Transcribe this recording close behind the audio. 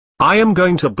I am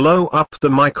going to blow up the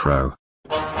micro.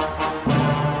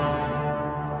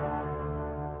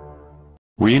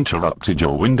 We interrupted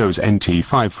your Windows NT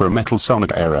 5 for a Metal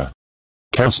Sonic error.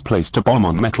 Chaos placed a bomb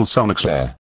on Metal Sonic's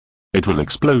lair. It will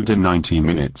explode in 90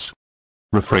 minutes.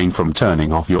 Refrain from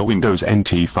turning off your Windows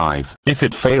NT 5. If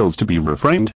it fails to be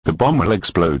refrained, the bomb will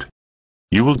explode.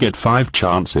 You will get 5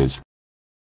 chances.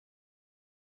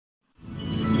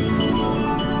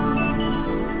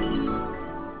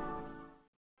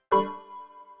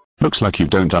 Looks like you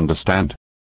don't understand.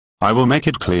 I will make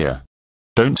it clear.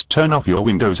 Don't turn off your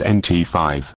Windows NT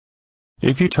 5.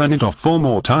 If you turn it off 4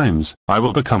 more times, I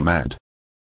will become mad.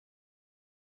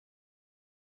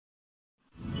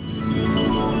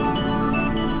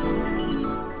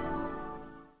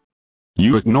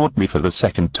 You ignored me for the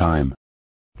 2nd time.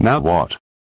 Now what?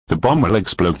 The bomb will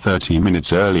explode 30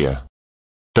 minutes earlier.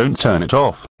 Don't turn it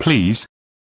off, please.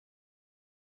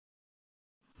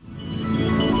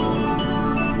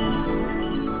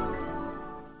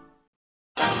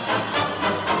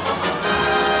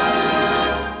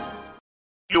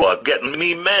 You are getting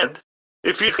me mad.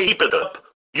 If you keep it up,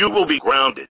 you will be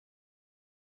grounded.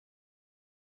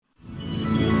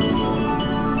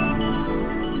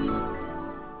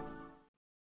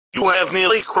 You have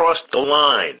nearly crossed the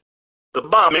line. The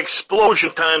bomb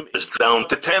explosion time is down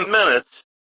to 10 minutes.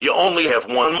 You only have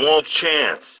 1 more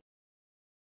chance.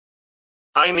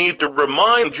 I need to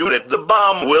remind you that the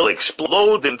bomb will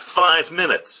explode in 5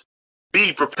 minutes.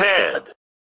 Be prepared.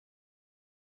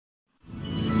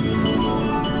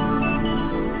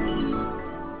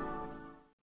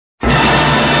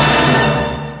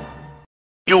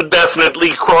 You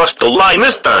definitely crossed the line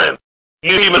this time.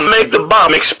 You even made the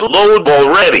bomb explode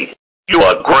already. You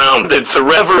are grounded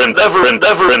forever and ever and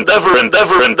ever and ever and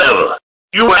ever and ever.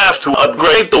 You have to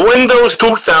upgrade to Windows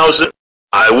 2000.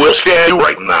 I will scare you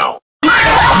right now.